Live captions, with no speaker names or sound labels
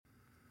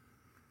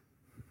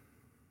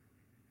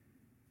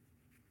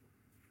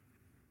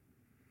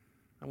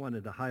I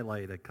wanted to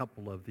highlight a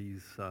couple of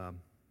these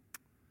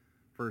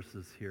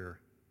verses here.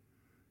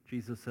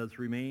 Jesus says,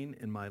 remain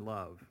in my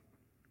love.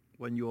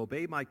 When you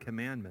obey my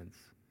commandments,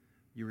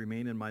 you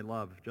remain in my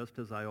love, just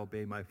as I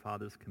obey my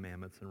Father's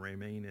commandments and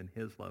remain in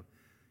his love.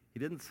 He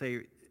didn't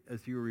say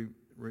as you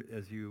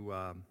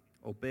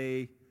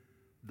obey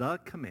the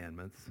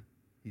commandments.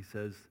 He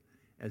says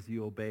as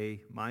you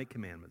obey my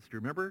commandments. Do you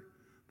remember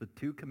the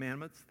two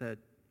commandments that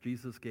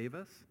Jesus gave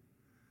us?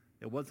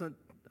 It wasn't.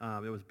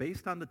 It was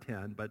based on the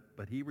 10, but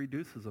he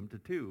reduces them to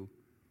 2.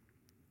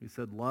 He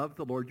said, love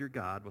the Lord your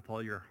God with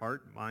all your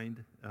heart,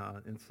 mind,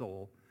 and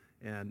soul,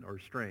 or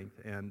strength,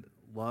 and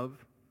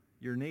love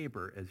your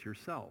neighbor as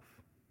yourself.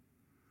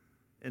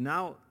 And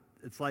now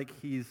it's like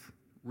he's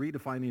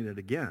redefining it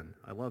again.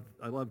 I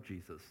love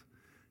Jesus.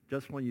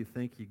 Just when you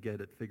think you get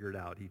it figured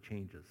out, he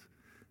changes.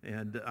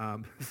 And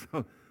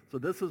so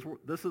this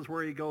is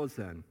where he goes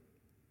then.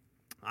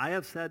 I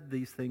have said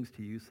these things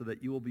to you so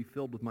that you will be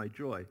filled with my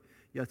joy.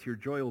 Yes, your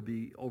joy will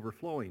be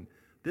overflowing.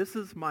 This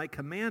is my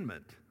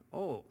commandment.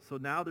 Oh, so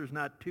now there's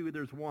not 2,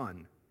 there's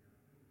 1.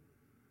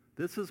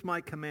 This is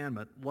my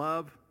commandment.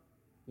 Love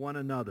one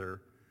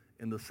another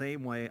in the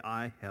same way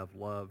I have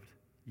loved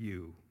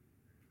you.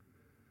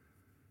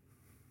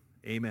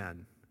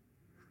 Amen.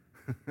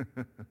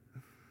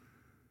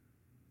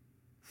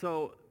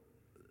 So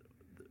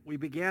we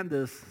began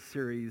this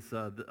series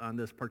on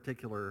this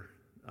particular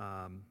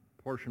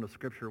portion of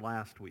Scripture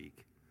last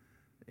week.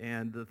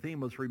 And the theme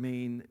was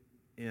remain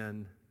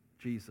in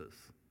Jesus.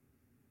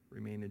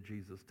 Remain in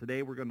Jesus.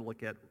 Today we're going to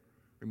look at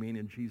remain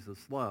in Jesus'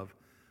 love.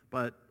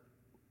 But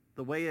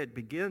the way it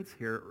begins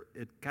here,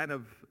 it kind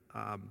of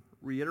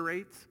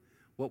reiterates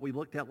what we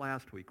looked at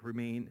last week.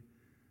 Remain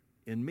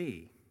in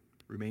me.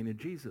 Remain in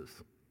Jesus.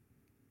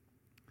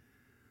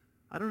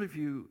 I don't know if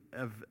you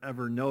have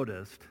ever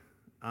noticed,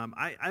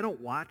 I don't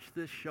watch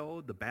this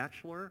show, The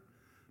Bachelor,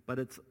 but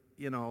it's,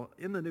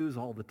 in the news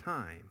all the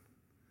time.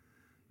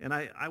 And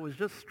I was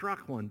just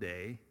struck one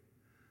day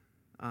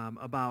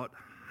about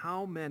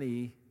how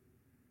many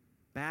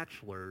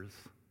bachelors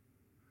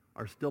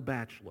are still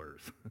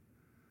bachelors.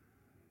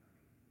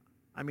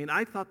 I mean,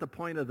 I thought the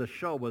point of the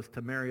show was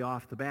to marry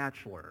off the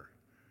bachelor.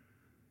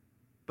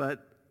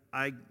 But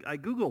I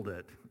Googled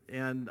it,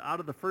 and out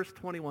of the first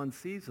 21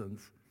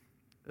 seasons,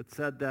 it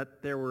said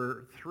that there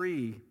were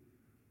 3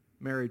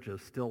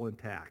 marriages still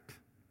intact.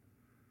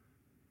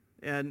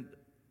 And,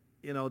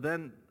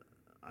 then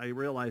I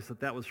realized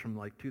that was from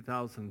like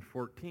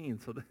 2014.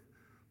 So then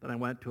I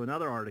went to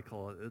another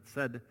article. It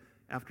said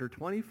after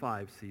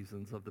 25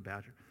 seasons of The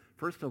Bachelor.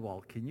 First of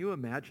all, can you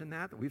imagine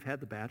that we've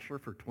had The Bachelor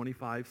for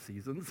 25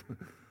 seasons?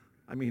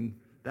 I mean,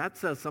 that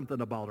says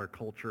something about our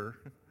culture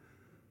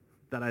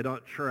that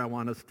I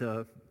want us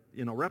to,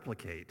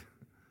 replicate.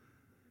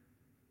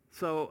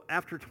 So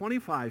after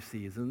 25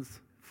 seasons,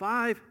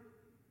 5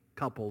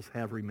 couples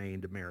have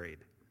remained married.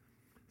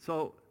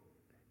 So,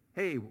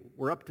 hey,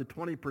 we're up to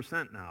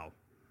 20% now.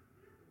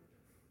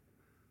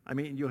 I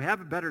mean, you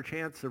have a better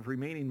chance of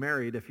remaining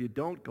married if you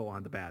don't go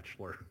on The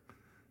Bachelor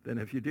than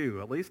if you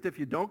do. At least if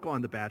you don't go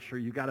on The Bachelor,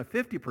 you got a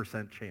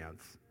 50%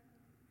 chance.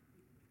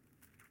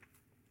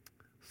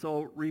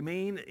 So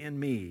remain in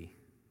me.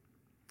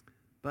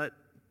 But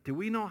do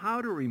we know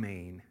how to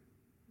remain?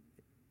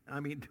 I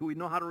mean, do we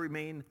know how to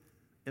remain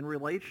in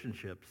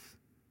relationships?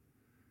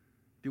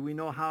 Do we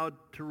know how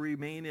to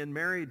remain in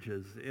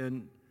marriages?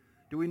 And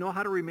do we know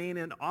how to remain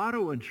in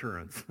auto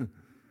insurance?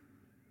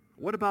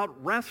 What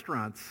about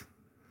restaurants?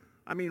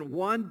 I mean,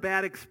 one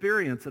bad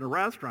experience in a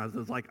restaurant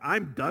is like,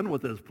 I'm done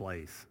with this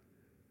place.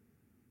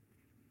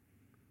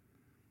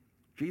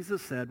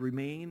 Jesus said,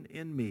 remain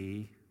in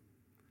me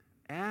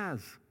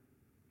as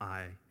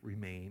I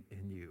remain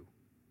in you.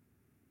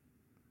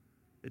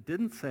 It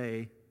didn't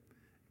say,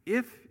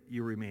 if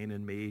you remain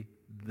in me,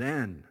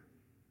 then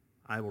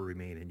I will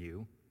remain in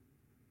you.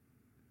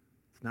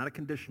 It's not a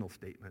conditional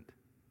statement.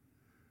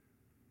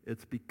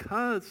 It's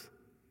because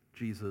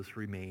Jesus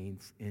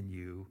remains in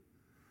you,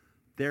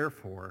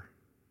 therefore,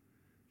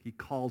 he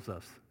calls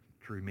us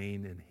to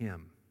remain in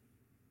him.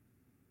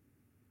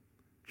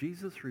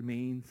 Jesus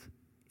remains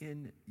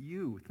in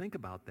you. Think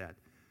about that.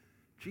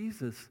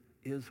 Jesus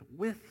is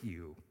with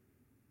you.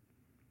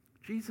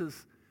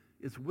 Jesus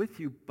is with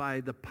you by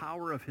the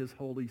power of his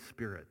Holy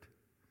Spirit.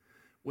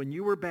 When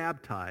you were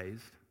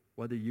baptized,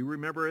 whether you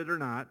remember it or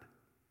not,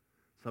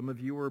 some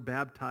of you were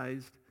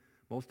baptized,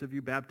 most of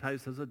you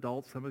baptized as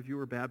adults, some of you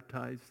were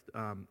baptized,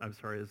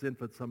 as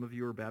infants, some of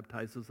you were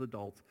baptized as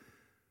adults.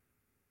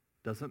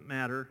 Doesn't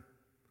matter.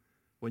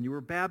 When you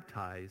were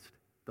baptized,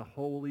 the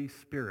Holy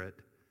Spirit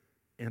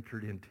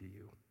entered into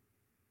you.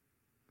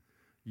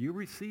 You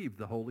received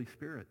the Holy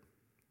Spirit.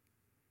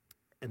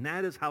 And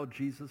that is how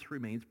Jesus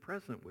remains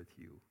present with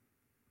you.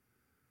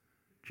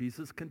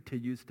 Jesus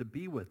continues to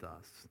be with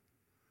us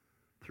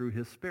through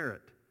his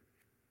Spirit.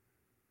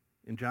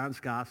 In John's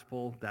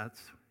Gospel,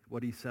 that's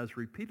what he says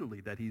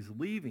repeatedly, that he's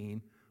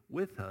leaving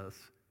with us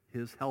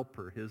his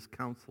helper, his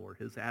counselor,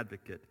 his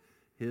advocate,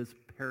 his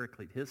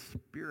paraclete, his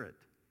Spirit.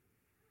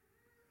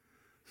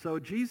 So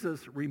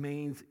Jesus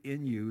remains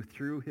in you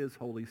through his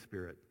Holy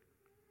Spirit.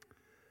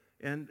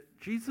 And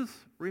Jesus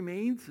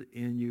remains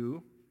in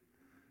you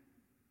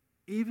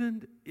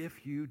even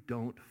if you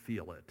don't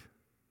feel it.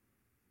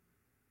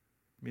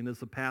 I mean,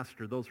 as a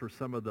pastor, those were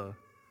some of the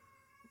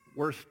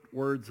worst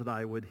words that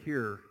I would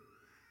hear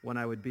when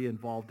I would be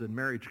involved in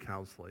marriage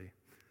counseling.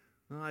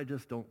 "Oh, I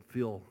just don't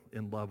feel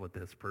in love with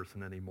this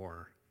person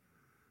anymore."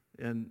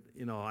 And,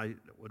 I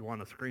would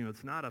want to scream,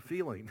 "It's not a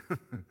feeling."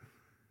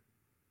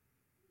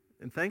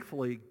 And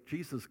thankfully,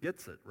 Jesus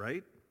gets it,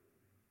 right?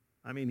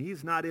 I mean,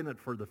 he's not in it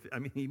for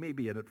he may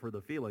be in it for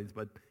the feelings,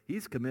 but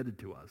he's committed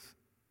to us.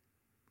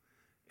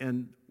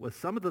 And with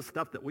some of the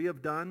stuff that we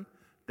have done,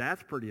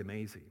 that's pretty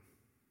amazing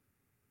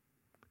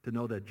to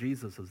know that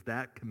Jesus is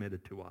that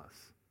committed to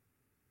us.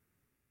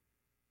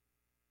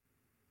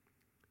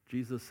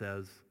 Jesus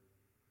says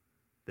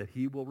that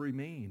he will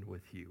remain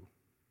with you.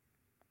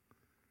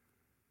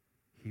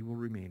 He will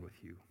remain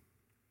with you.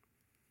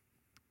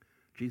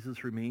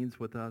 Jesus remains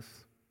with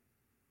us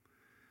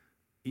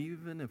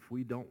even if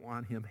we don't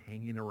want him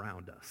hanging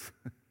around us.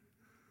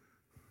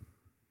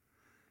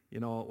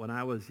 When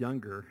I was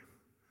younger,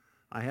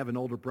 I have an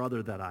older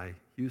brother that I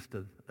used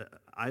to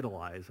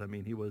idolize. I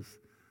mean, he was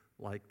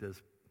like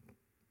this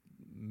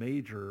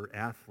major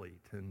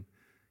athlete, and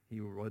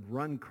he would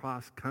run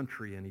cross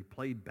country, and he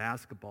played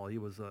basketball. He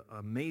was an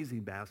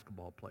amazing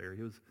basketball player.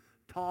 He was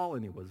tall,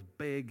 and he was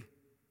big,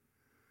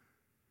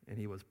 and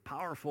he was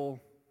powerful.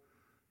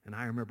 And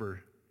I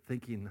remember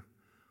thinking,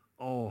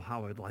 oh,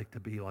 how I'd like to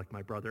be like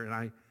my brother. And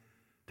I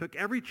took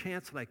every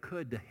chance that I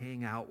could to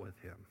hang out with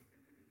him.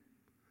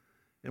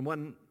 And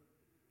when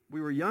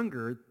we were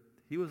younger,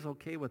 he was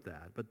okay with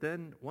that. But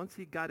then once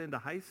he got into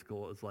high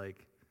school, it was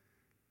like,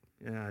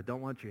 "Yeah, I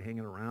don't want you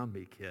hanging around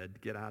me,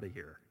 kid. Get out of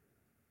here."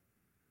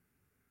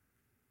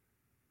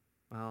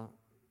 Well,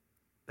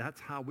 that's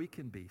how we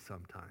can be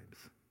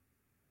sometimes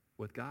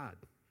with God.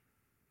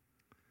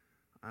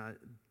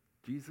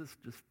 Jesus,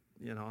 just,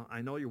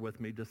 I know you're with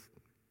me. Just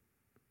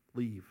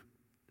leave.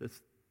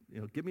 Just,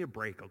 give me a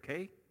break,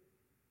 okay?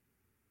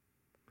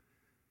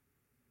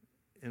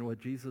 And what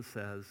Jesus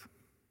says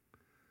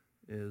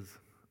is,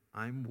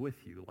 "I'm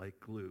with you like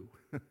glue."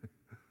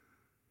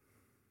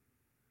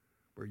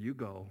 Where you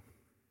go,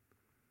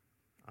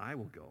 I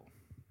will go.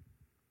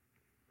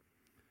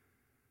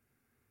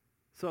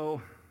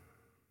 So,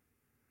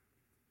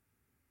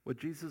 what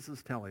Jesus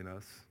is telling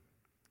us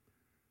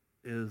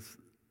is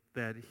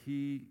that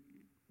he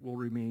will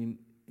remain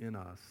in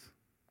us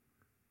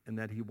and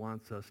that he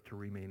wants us to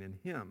remain in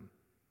him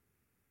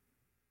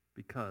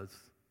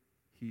because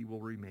he will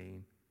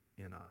remain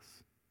in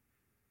us.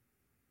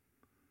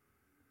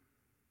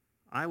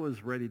 I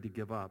was ready to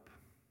give up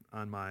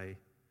on my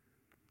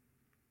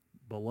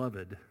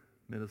beloved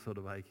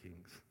Minnesota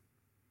Vikings.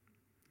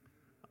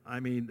 I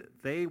mean,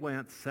 they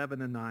went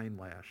 7-9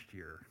 last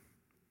year.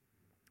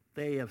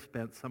 They have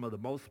spent some of the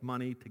most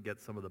money to get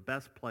some of the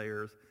best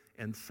players,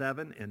 and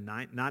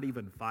 7-9, not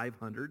even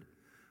 500.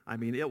 I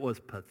mean, it was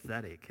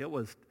pathetic. It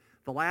was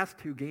the last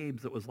two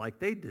games, it was like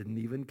they didn't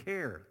even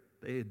care.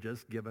 They had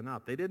just given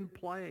up. They didn't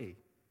play.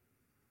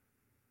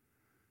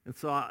 And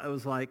so I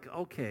was like,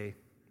 okay,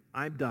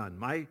 I'm done.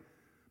 My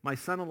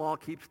son-in-law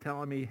keeps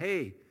telling me,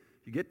 "Hey,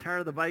 if you get tired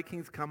of the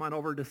Vikings, come on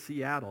over to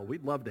Seattle.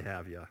 We'd love to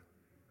have you."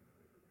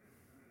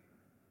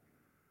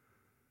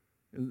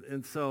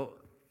 And so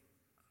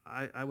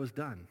I was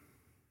done.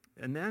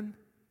 And then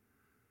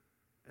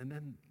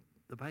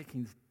the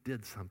Vikings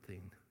did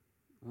something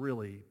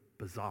really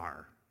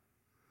bizarre,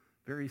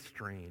 very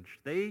strange.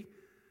 They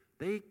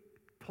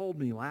told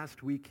me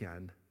last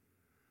weekend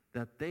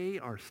that they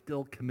are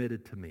still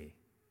committed to me,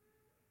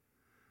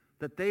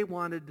 that they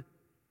wanted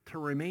to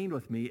remain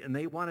with me, and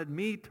they wanted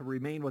me to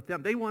remain with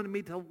them. They wanted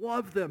me to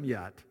love them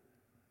yet.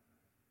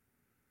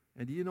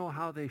 And do you know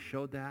how they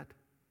showed that?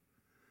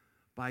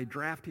 By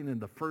drafting in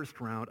the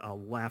first round a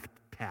left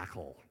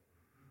tackle.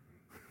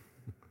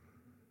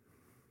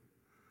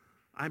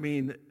 I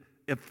mean,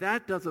 if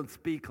that doesn't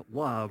speak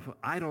love,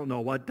 I don't know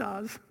what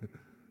does.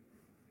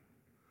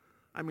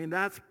 I mean,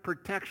 that's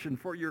protection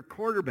for your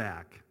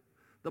quarterback,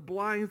 the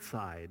blind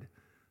side.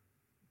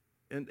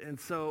 And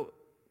so,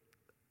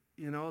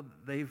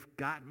 they've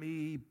got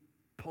me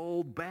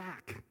pulled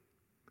back.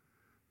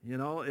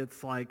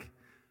 It's like,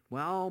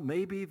 well,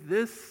 maybe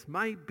this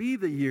might be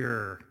the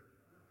year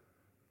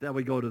that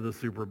we go to the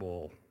Super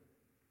Bowl.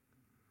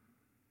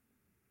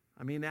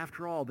 I mean,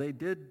 after all, they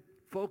did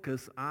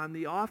focus on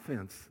the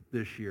offense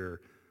this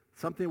year,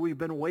 something we've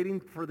been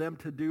waiting for them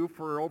to do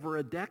for over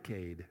a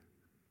decade.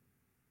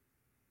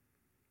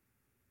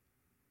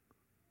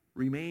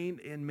 Remain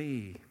in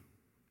me,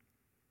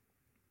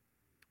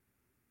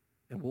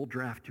 and we'll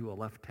draft you a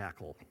left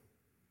tackle.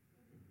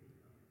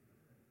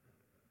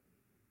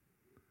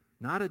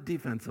 Not a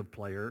defensive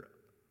player,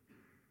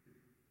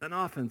 an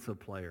offensive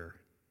player.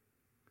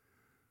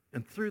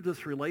 And through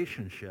this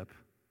relationship,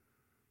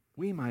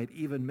 we might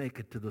even make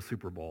it to the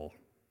Super Bowl.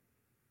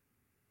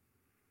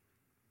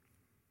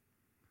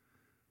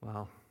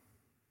 Well,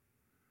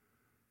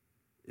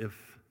 if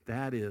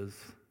that is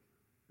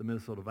the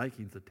Minnesota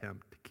Vikings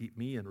attempt to keep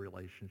me in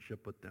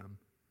relationship with them.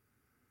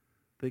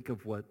 Think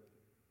of what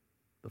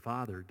the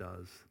Father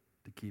does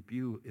to keep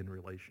you in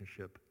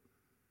relationship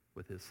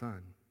with his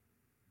Son.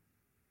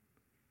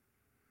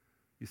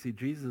 You see,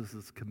 Jesus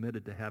is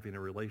committed to having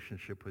a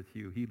relationship with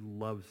you. He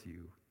loves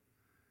you.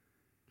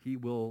 He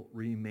will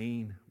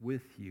remain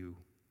with you.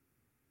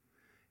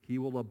 He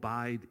will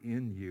abide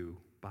in you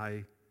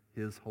by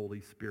his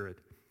Holy Spirit.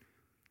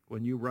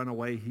 When you run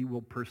away, he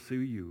will pursue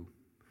you.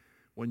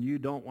 When you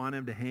don't want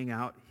him to hang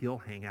out, he'll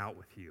hang out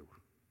with you.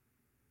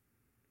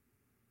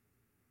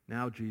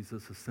 Now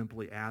Jesus is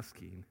simply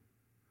asking,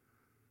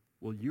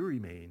 will you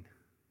remain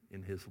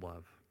in his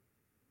love?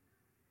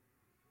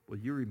 Will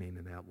you remain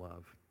in that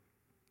love?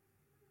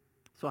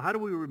 So how do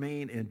we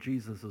remain in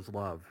Jesus'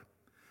 love?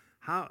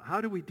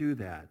 How do we do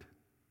that?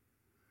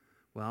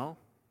 Well,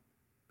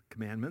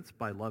 commandments,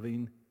 by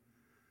loving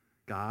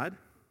God,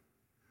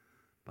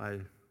 by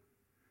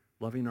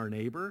loving our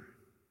neighbor,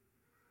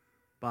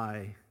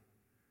 by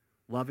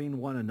loving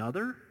one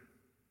another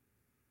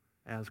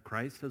as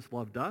Christ has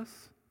loved us.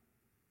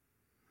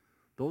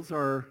 Those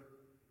are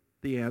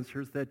the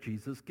answers that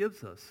Jesus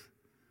gives us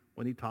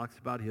when he talks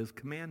about his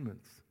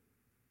commandments.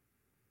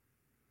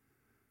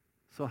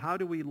 So how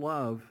do we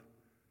love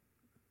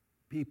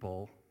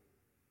people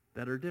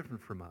that are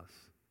different from us?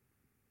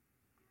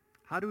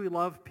 How do we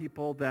love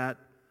people that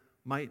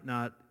might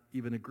not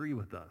even agree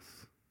with us?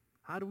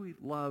 How do we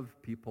love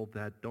people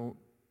that don't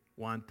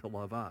want to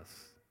love us?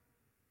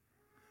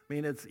 I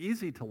mean, it's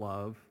easy to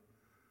love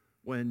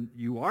when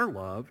you are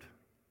loved,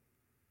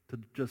 to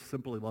just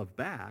simply love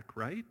back,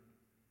 right?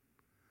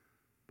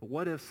 But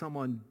what if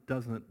someone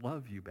doesn't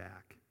love you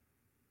back?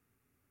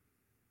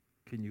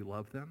 Can you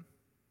love them?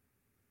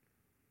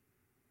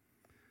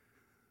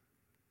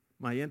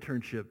 My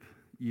internship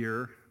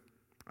year,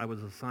 I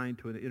was assigned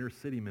to an inner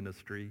city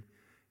ministry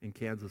in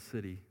Kansas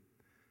City,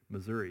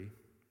 Missouri,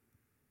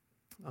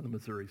 on the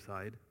Missouri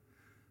side.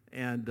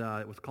 And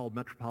it was called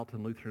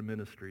Metropolitan Lutheran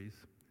Ministries.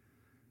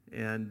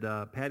 And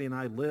Patty and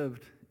I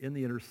lived in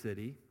the inner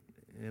city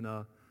in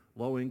a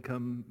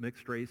low-income,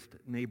 mixed-race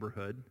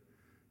neighborhood.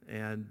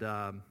 And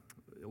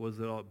it was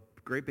a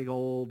great big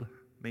old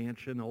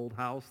mansion, old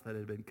house that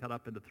had been cut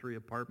up into 3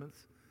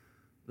 apartments.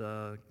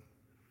 The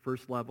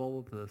first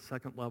level, the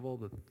second level,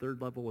 the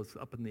third level was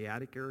up in the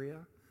attic area.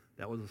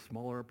 That was a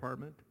smaller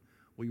apartment.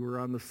 We were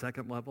on the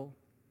second level.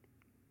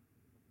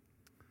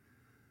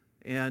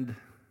 And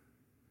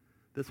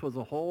this was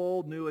a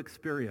whole new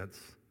experience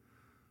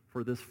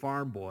for this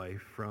farm boy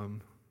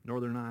from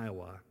northern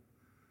Iowa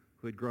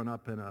who had grown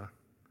up in a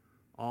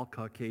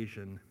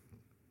all-Caucasian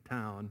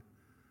town.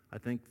 I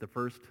think the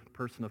first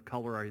person of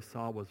color I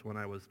saw was when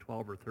I was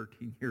 12 or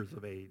 13 years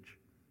of age.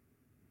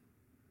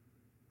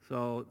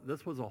 So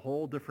this was a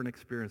whole different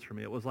experience for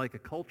me. It was like a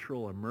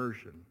cultural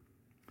immersion.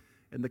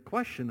 And the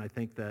question I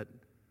think that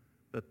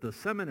the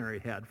seminary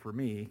had for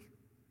me,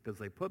 because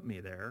they put me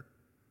there,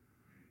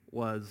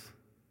 was,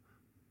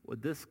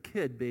 would this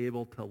kid be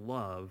able to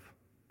love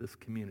this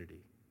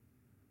community?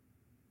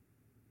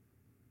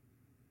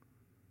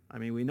 I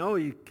mean, we know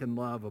he can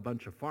love a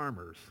bunch of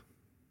farmers,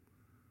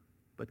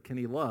 but can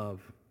he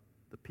love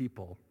the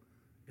people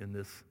in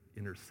this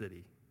inner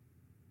city?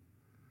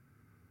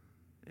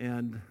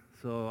 And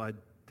so I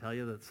tell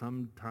you that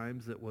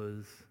sometimes it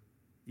was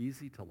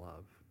easy to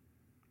love,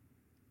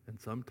 and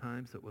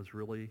sometimes it was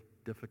really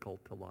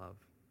difficult to love.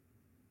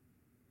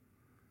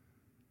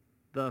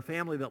 The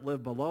family that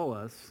lived below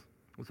us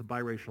was a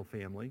biracial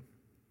family.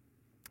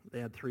 They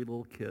had 3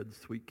 little kids,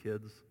 sweet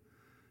kids.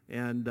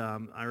 And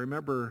I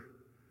remember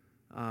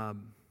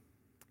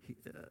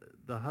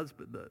the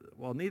husband,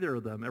 neither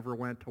of them ever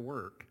went to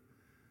work.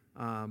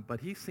 But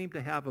he seemed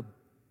to have a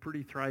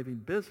pretty thriving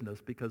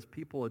business because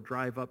people would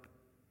drive up,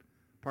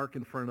 park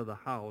in front of the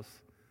house,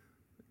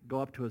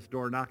 go up to his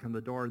door, knock on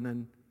the door,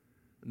 and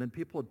then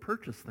people would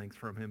purchase things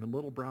from him in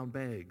little brown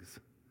bags.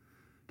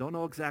 Don't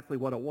know exactly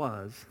what it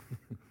was,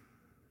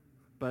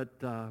 but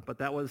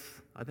that was,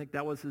 I think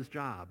that was his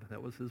job.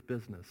 That was his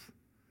business.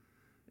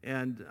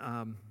 And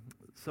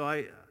so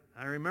I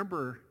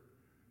remember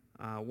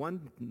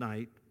one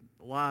night,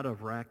 a lot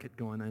of racket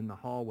going in the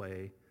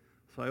hallway.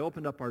 So I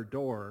opened up our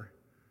door,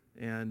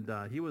 and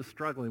he was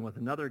struggling with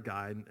another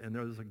guy, and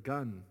there was a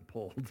gun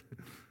pulled.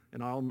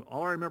 And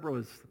all I remember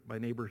was my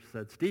neighbor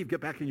said, "Steve, get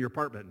back in your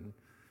apartment." And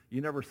you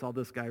never saw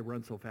this guy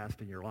run so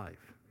fast in your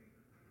life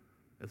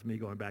as me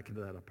going back into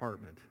that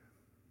apartment.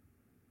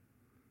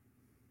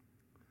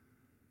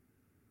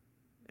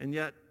 And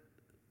yet,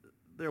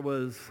 there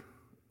was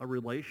a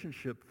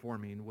relationship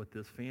forming with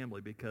this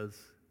family because,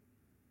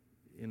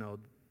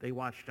 they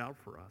watched out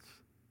for us.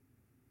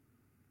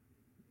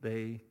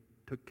 They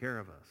took care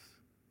of us.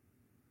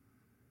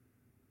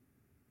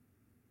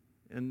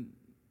 And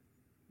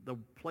the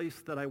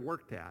place that I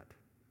worked at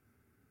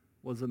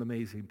was an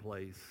amazing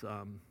place.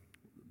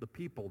 The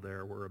people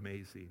there were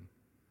amazing.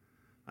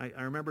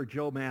 I remember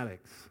Joe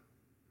Maddox.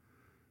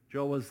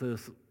 Joe was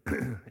this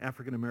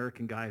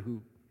African-American guy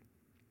who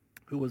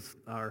was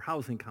our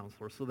housing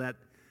counselor, so that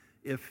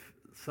if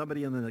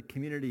somebody in the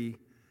community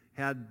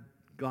had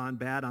gone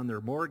bad on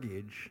their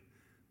mortgage,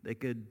 they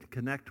could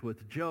connect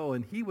with Joe,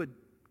 and he would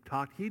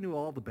talk. He knew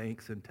all the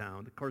banks in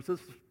town. Of course,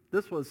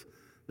 this was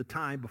the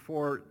time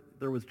before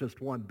there was just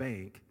one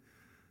bank,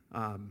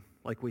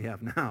 like we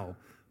have now,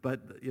 but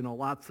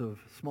lots of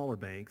smaller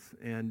banks,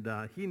 and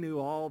he knew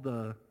all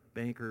the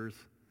bankers.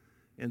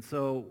 And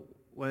so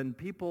when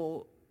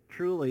people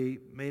truly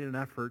made an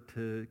effort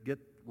to get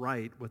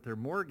right with their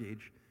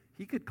mortgage,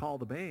 he could call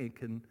the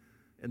bank, and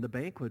the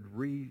bank would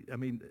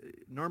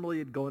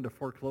normally it'd go into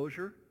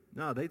foreclosure.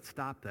 No, they'd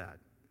stop that.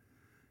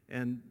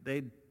 And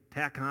they'd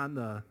tack on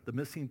the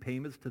missing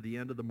payments to the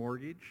end of the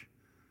mortgage.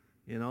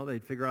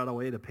 They'd figure out a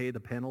way to pay the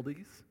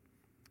penalties.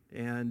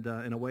 And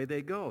away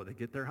they go. They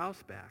get their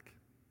house back.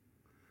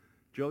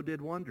 Joe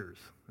did wonders.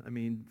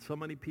 So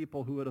many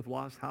people who would have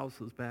lost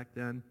houses back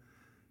then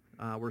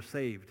were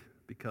saved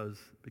because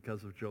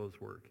of Joe's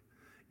work.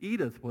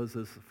 Edith was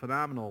this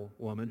phenomenal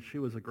woman. She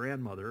was a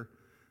grandmother,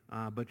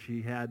 but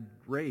she had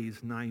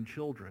raised 9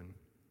 children.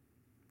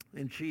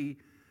 And she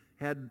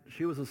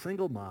was a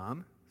single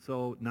mom,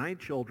 so 9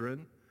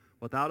 children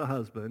without a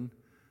husband,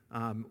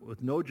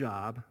 with no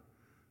job.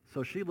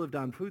 So she lived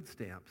on food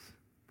stamps.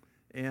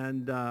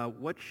 And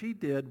what she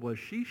did was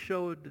she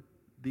showed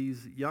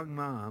these young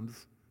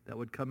moms that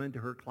would come into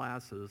her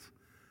classes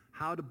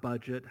how to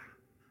budget,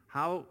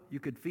 how you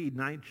could feed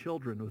 9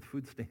 children with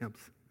food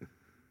stamps.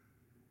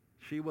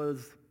 She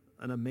was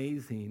an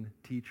amazing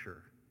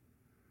teacher.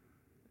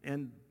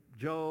 And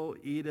Joe,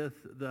 Edith,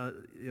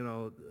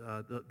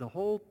 the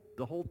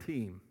whole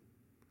team,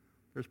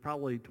 there's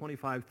probably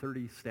 25,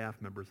 30 staff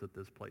members at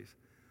this place.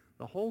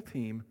 The whole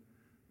team,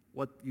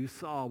 what you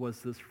saw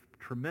was this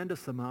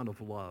tremendous amount of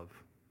love.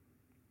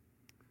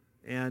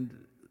 And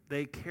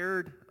they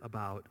cared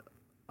about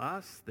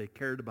us. They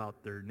cared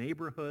about their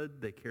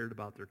neighborhood. They cared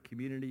about their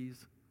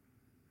communities.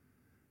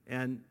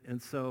 And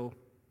so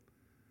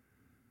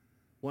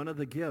one of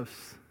the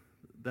gifts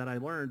that I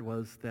learned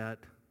was that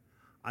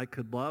I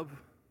could love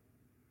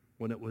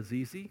when it was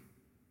easy,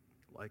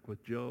 like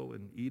with Joe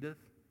and Edith,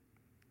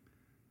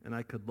 and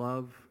I could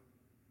love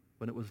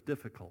when it was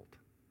difficult,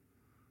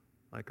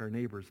 like our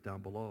neighbors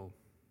down below.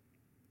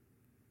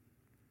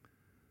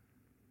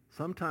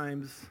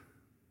 Sometimes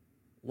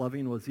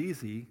loving was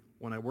easy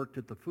when I worked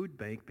at the food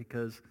bank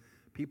because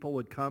people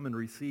would come and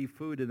receive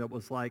food, and it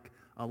was like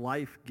a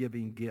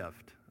life-giving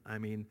gift.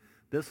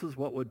 This is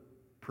what would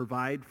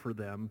provide for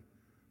them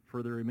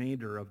for the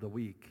remainder of the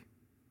week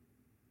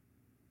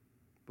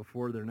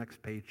before their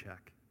next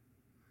paycheck.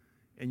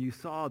 And you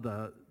saw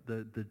the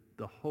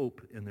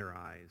hope in their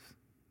eyes.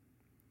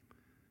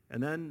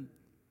 And then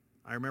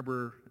I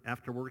remember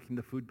after working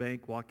the food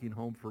bank, walking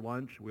home for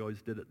lunch. We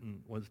always did it on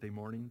Wednesday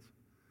mornings.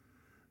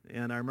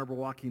 And I remember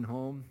walking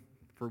home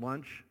for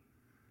lunch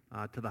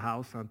to the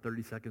house on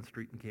 32nd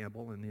Street in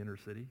Campbell in the inner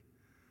city.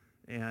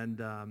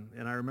 And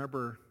I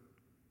remember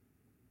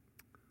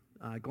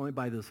going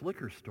by this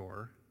liquor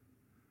store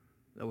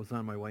that was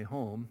on my way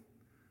home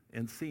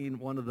and seeing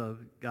one of the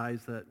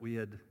guys that we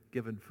had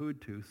given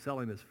food to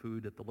selling his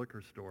food at the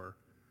liquor store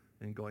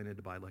and going in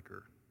to buy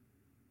liquor.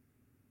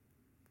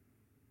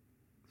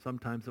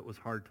 Sometimes it was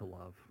hard to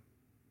love.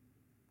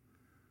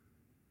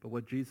 But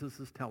what Jesus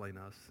is telling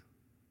us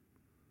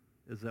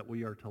is that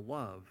we are to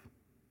love,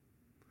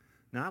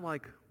 not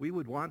like we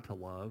would want to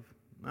love,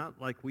 not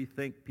like we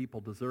think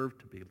people deserve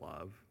to be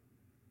loved.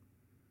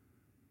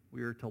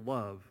 We are to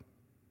love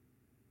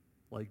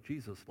like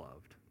Jesus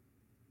loved.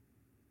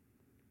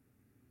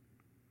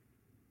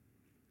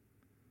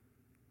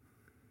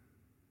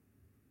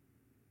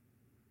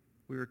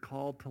 We are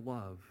called to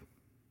love,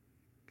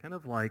 kind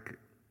of like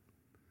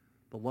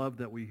the love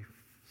that we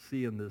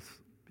see in this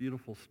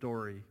beautiful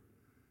story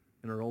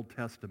in our Old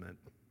Testament,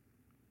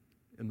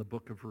 in the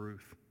book of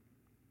Ruth.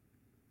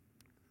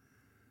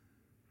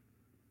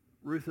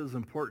 Ruth is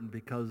important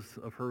because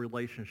of her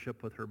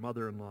relationship with her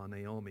mother-in-law,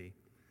 Naomi.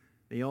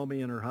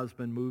 Naomi and her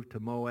husband moved to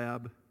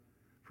Moab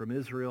from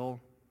Israel,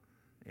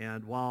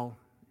 and while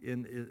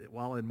in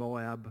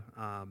Moab,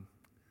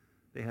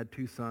 they had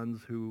 2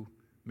 sons who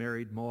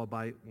married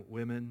Moabite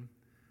women,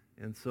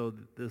 and so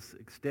this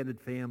extended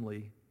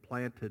family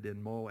planted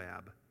in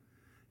Moab.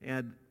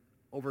 And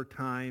over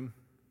time,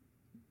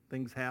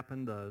 things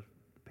happened. The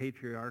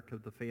patriarch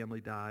of the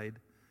family died,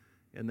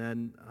 and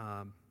then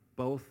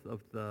both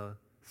of the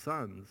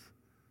sons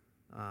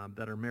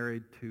that are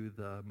married to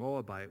the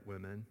Moabite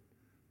women,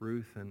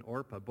 Ruth and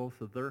Orpah, both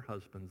of their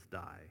husbands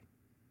die.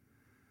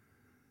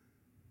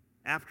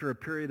 After a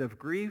period of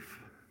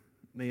grief,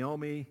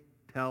 Naomi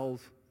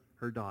tells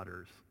her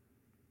daughters,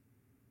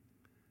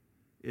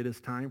 "It is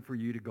time for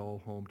you to go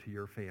home to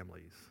your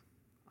families.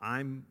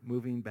 I'm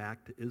moving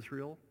back to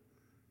Israel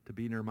to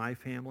be near my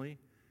family,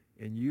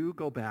 and you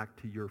go back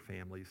to your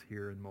families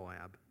here in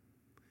Moab.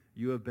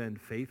 You have been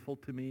faithful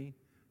to me.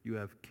 You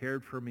have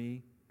cared for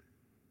me,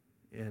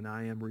 and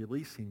I am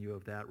releasing you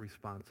of that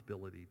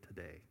responsibility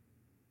today."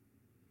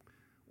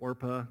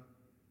 Orpah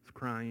is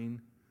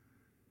crying,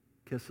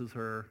 kisses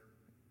her,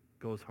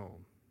 goes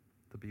home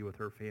to be with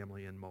her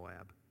family in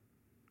Moab.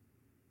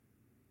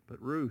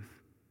 But Ruth,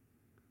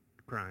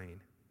 crying,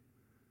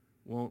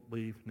 won't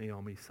leave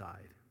Naomi's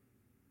side.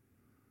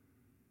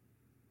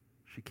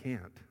 She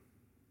can't,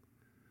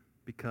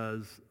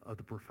 because of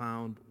the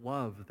profound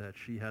love that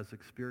she has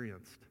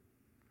experienced.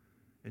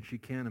 And she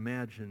can't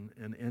imagine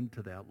an end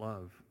to that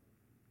love.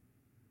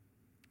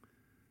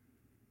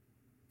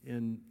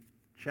 In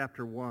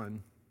chapter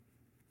 1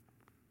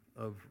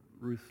 of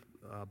Ruth's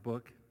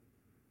book,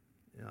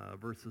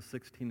 verses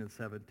 16 and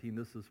 17,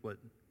 this is what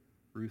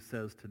Ruth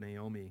says to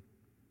Naomi.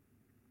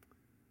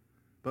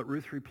 But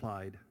Ruth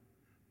replied,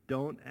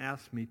 "Don't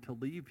ask me to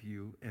leave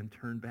you and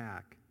turn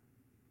back.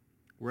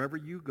 Wherever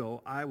you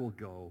go, I will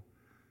go.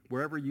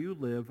 Wherever you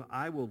live,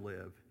 I will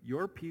live.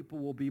 Your people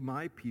will be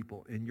my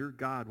people, and your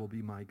God will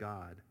be my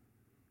God.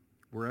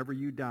 Wherever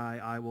you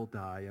die, I will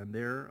die, and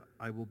there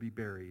I will be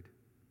buried.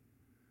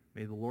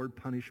 May the Lord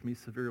punish me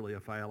severely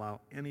if I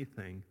allow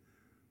anything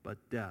but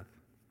death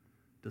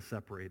to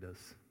separate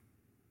us."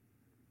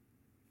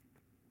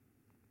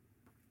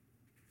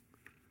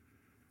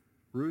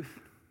 Ruth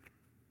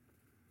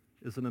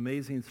is an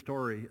amazing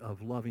story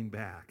of loving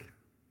back.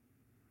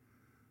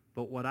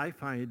 But what I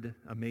find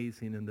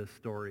amazing in this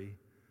story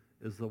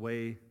is the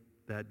way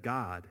that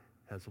God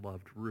has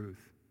loved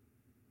Ruth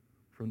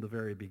from the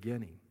very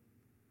beginning.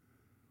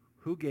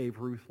 Who gave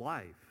Ruth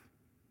life?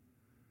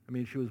 I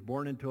mean, she was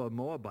born into a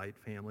Moabite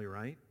family,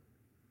 right?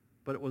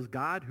 But it was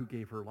God who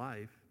gave her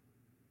life.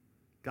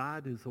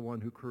 God is the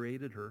one who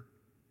created her.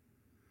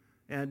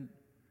 And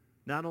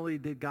not only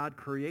did God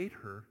create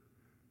her,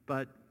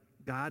 but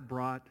God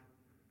brought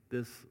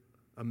this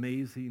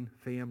amazing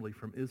family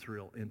from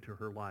Israel into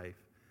her life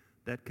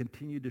that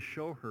continued to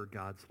show her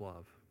God's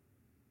love.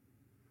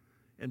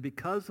 And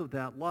because of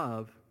that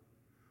love,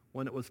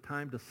 when it was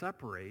time to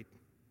separate,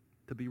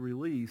 to be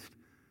released,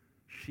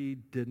 she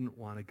didn't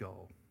want to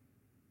go.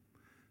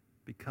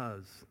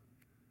 Because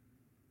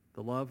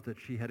the love that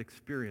she had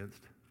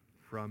experienced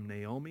from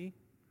Naomi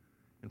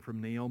and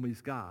from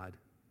Naomi's God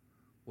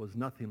was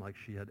nothing like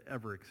she had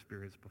ever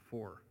experienced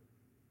before.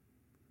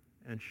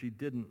 And she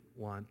didn't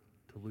want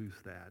to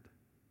lose that.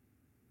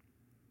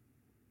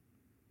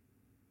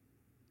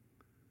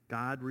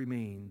 God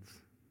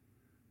remains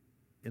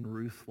in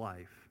Ruth's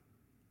life,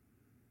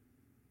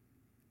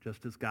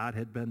 just as God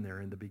had been there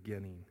in the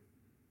beginning.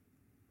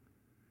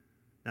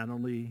 Not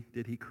only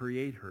did he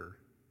create her,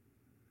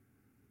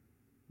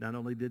 not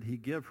only did he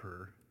give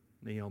her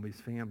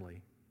Naomi's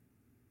family,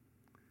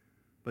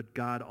 but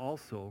God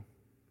also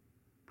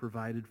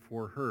provided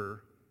for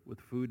her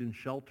with food and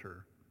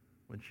shelter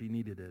when she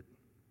needed it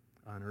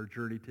on her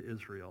journey to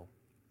Israel.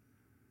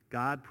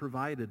 God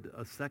provided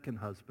a second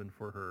husband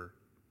for her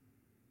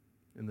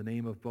in the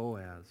name of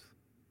Boaz.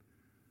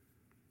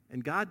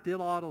 And God did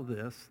all of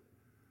this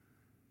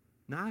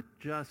not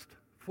just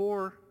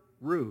for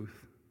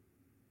Ruth,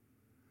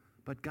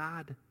 but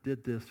God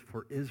did this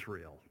for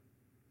Israel.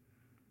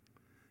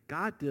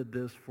 God did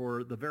this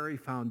for the very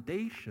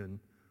foundation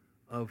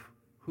of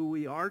who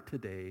we are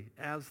today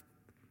as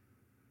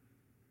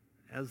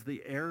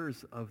the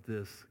heirs of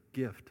this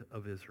gift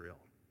of Israel,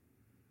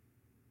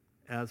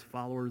 as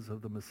followers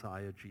of the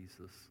Messiah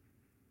Jesus.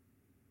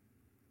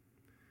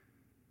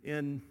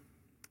 In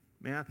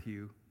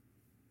Matthew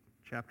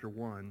chapter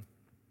 1,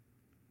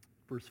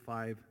 verse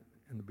 5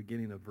 and the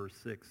beginning of verse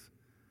 6,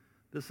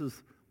 this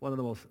is one of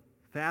the most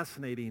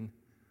fascinating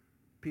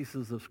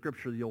pieces of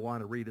scripture that you'll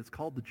want to read. It's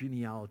called the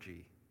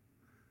genealogy.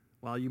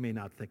 Well, you may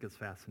not think it's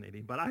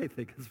fascinating, but I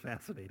think it's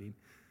fascinating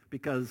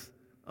because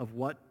of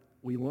what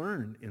we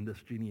learn in this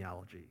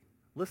genealogy.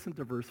 Listen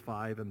to verse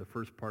 5 and the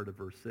first part of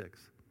verse 6.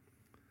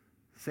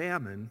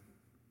 Salmon,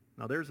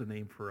 now there's a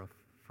name for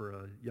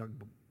a young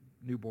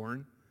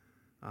newborn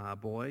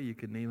boy. You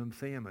could name him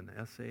Salmon,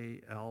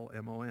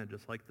 S-A-L-M-O-N,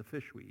 just like the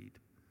fish we eat.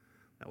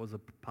 That was a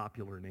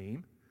popular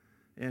name.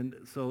 And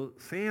so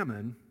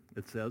Salmon,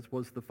 it says,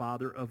 was the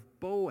father of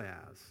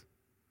Boaz,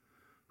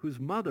 whose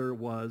mother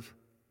was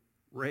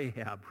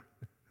Rahab.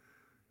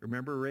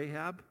 Remember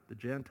Rahab, the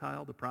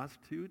Gentile, the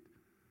prostitute?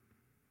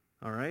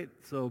 All right,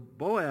 so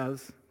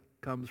Boaz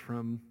comes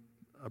from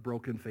a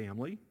broken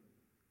family.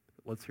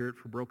 Let's hear it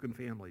for broken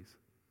families.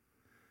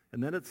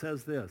 And then it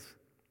says this: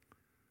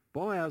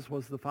 Boaz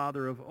was the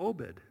father of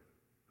Obed,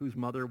 whose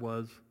mother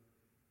was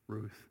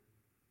Ruth.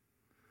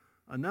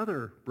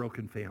 Another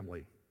broken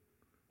family.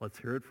 Let's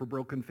hear it for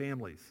broken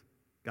families.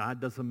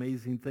 God does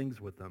amazing things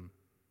with them.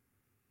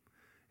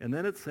 And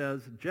then it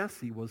says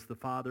Jesse was the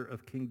father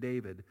of King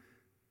David,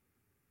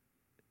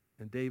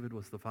 and David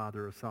was the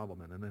father of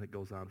Solomon, and then it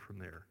goes on from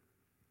there.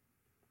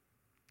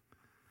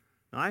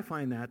 Now, I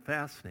find that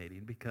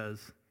fascinating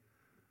because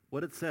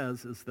what it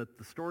says is that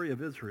the story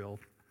of Israel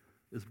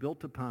is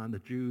built upon the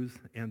Jews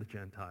and the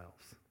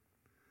Gentiles.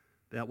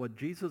 That what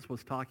Jesus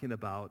was talking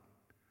about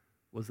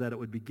was that it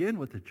would begin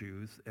with the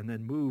Jews and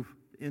then move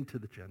into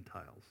the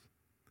Gentiles.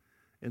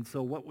 And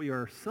so what we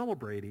are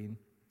celebrating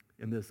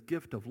in this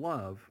gift of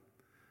love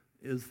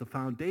is the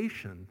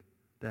foundation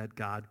that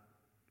God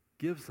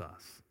gives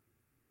us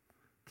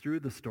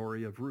through the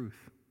story of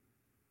Ruth.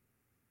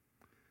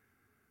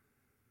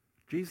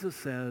 Jesus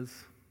says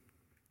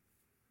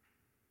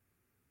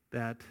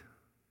that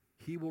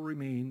he will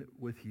remain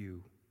with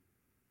you,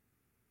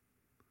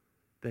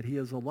 that he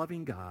is a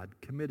loving God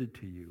committed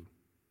to you,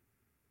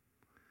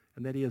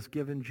 and that he has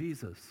given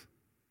Jesus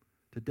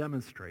to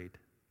demonstrate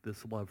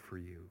this love for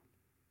you.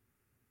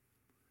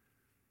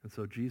 And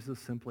so Jesus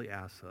simply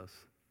asks us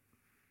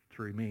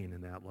to remain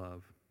in that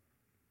love.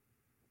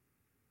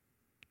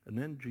 And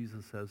then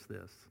Jesus says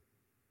this: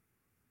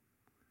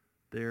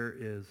 there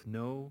is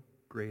no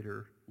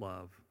greater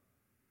love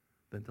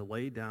than to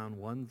lay down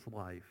one's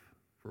life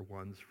for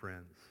one's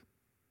friends.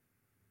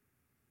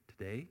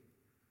 Today,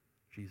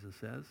 Jesus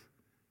says,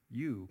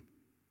 you,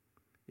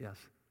 yes,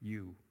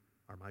 you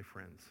are my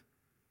friends.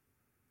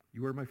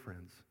 You are my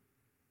friends.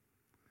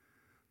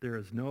 There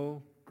is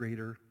no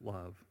greater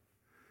love.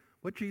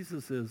 What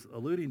Jesus is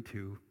alluding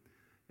to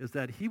is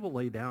that he will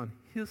lay down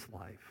his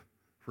life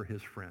for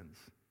his friends.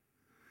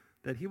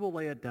 That he will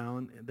lay it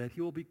down, that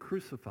he will be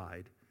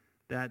crucified,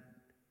 that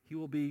he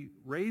will be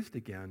raised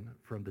again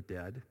from the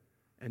dead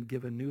and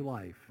given new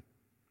life.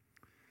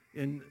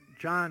 In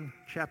John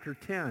chapter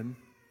 10,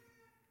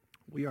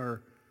 we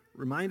are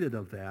reminded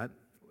of that.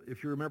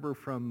 If you remember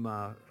from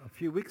a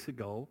few weeks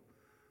ago,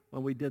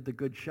 when we did the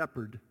Good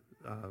Shepherd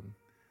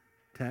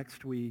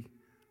text, we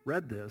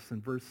read this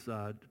in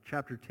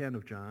chapter 10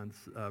 of John,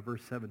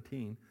 verse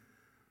 17.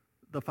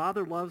 The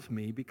Father loves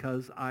me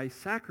because I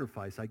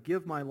sacrifice, I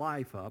give my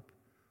life up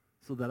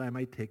so that I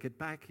might take it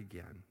back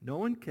again. No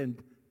one can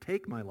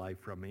take my life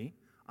from me.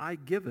 I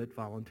give it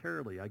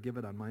voluntarily. I give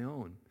it on my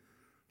own.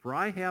 For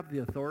I have the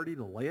authority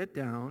to lay it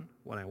down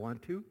when I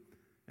want to,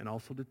 and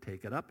also to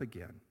take it up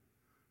again.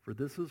 For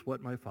this is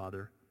what my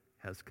Father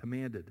has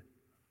commanded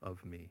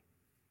of me.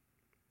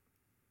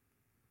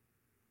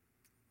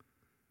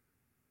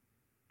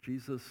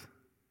 Jesus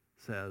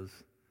says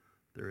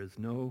there is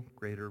no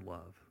greater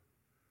love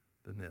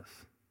than this.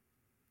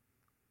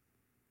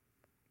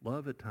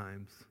 Love at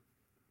times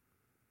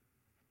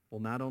will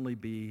not only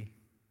be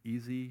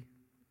easy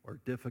or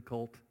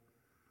difficult,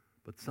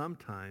 but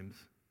sometimes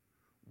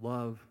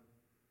love,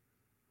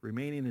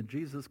 remaining in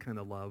Jesus' kind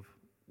of love,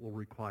 will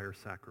require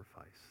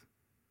sacrifice.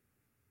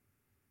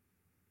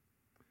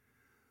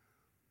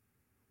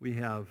 We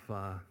have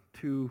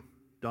two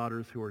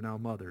daughters who are now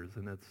mothers,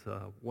 and it's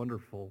a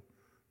wonderful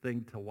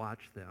thing to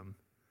watch them.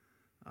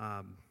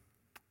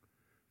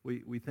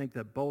 We think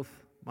that both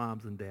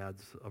moms and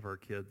dads of our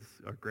kids,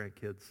 our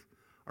grandkids,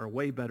 are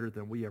way better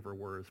than we ever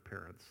were as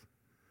parents.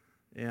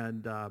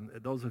 And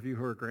those of you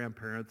who are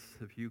grandparents,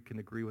 if you can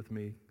agree with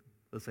me,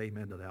 let's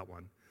amen to that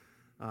one.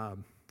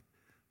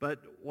 But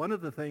one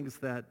of the things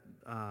that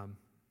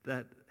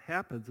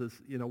happens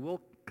is,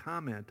 we'll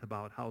comment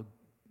about how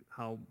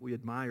we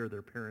admire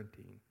their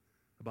parenting,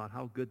 about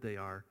how good they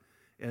are,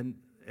 and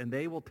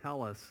they will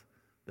tell us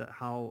that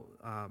how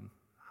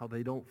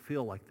they don't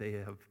feel like they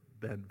have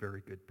been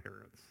very good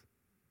parents.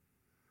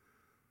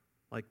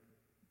 Like,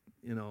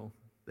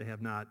 they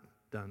have not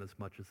done as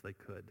much as they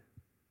could.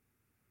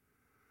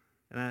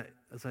 And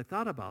as I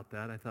thought about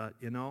that, I thought,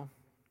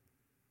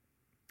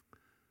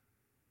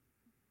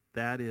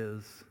 that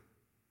is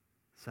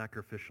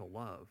sacrificial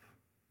love.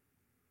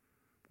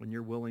 When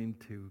you're willing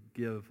to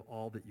give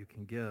all that you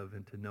can give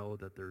and to know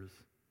that there's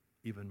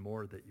even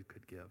more that you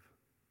could give.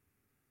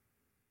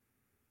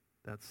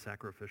 That's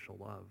sacrificial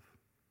love.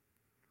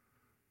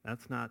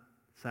 That's not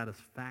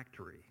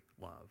satisfactory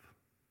love.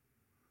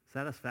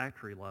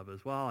 Satisfactory love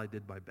is, well, I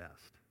did my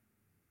best.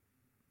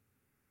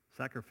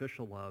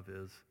 Sacrificial love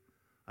is,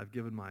 I've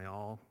given my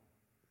all,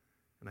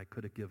 and I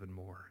could have given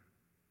more.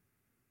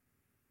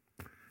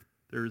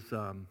 There's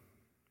a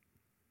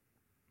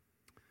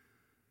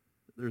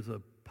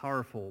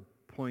powerful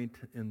point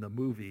in the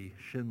movie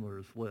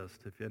Schindler's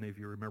List, if any of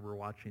you remember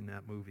watching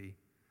that movie,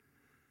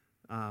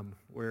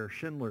 where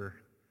Schindler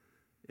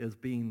is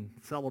being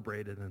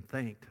celebrated and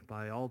thanked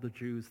by all the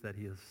Jews that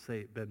he has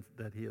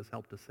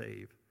helped to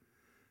save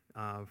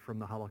from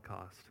the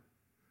Holocaust.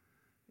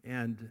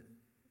 And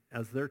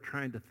as they're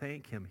trying to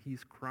thank him,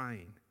 he's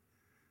crying.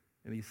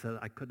 And he said,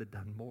 I could have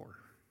done more.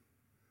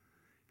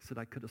 He said,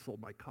 I could have sold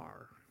my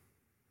car.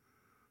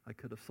 I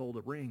could have sold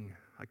a ring.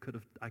 I could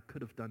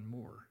have done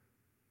more.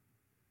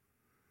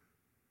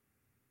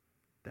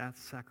 That's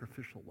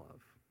sacrificial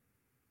love.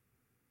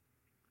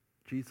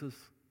 Jesus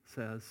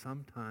says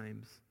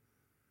sometimes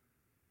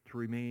to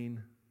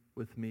remain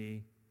with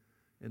me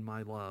in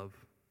my love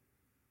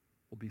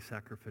will be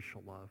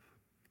sacrificial love.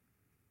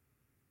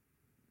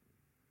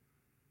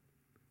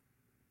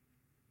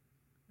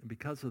 And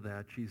because of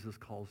that, Jesus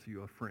calls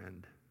you a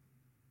friend.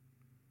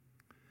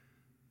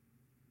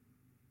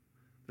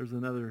 There's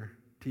another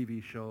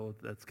TV show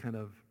that's kind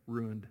of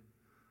ruined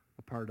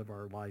a part of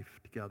our life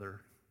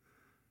together.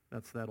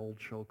 That's that old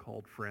show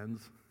called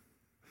Friends.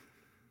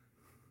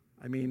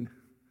 I mean,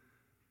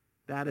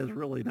 that is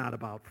really not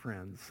about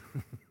friends.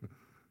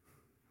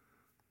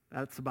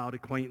 That's about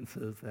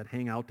acquaintances that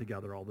hang out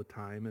together all the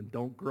time and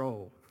don't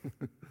grow.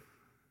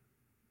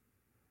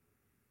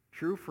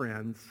 True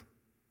friends,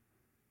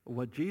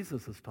 what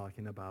Jesus is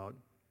talking about,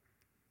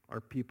 are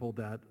people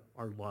that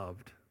are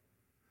loved.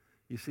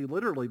 You see,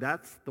 literally,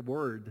 that's the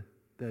word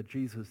that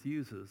Jesus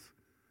uses.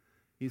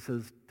 He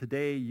says,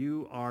 today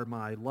you are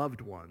my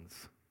loved ones.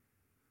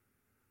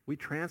 We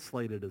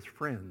translate it as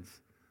friends,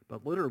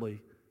 but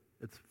literally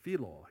it's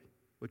philoi,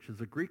 which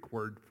is a Greek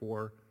word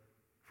for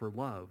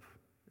love.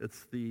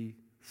 It's the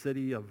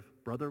city of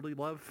brotherly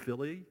love,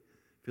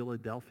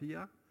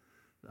 Philadelphia.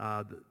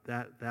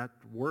 That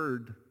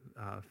word,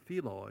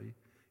 philoi,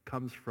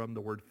 comes from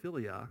the word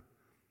philia,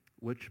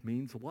 which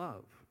means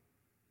love.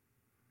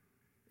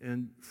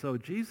 And so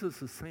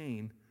Jesus is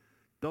saying,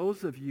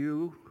 those of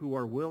you who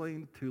are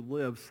willing to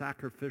live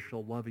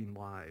sacrificial, loving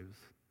lives,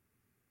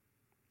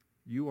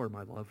 you are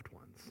my loved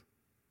ones,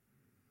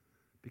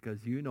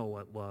 because you know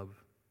what love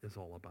is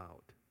all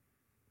about.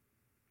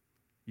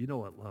 You know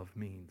what love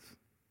means.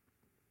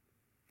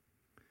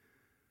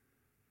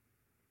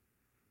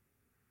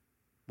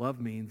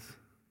 Love means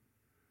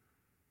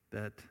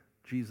that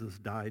Jesus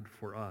died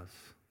for us,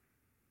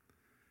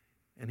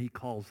 and he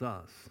calls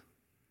us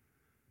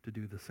to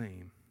do the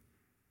same.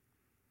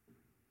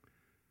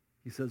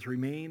 He says,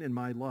 remain in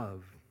my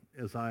love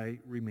as I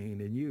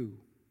remain in you.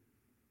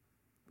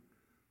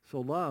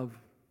 So love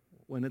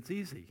when it's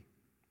easy,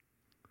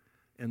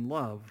 and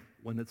love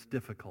when it's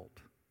difficult,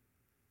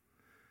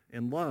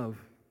 and love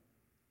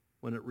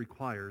when it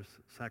requires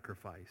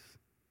sacrifice.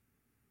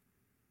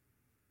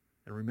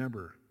 And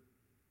remember,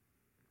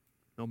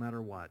 no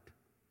matter what,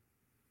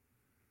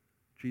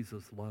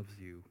 Jesus loves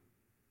you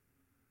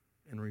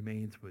and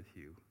remains with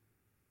you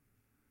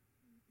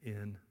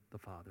in the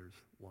Father's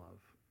love.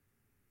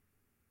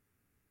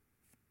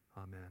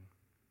 Amen.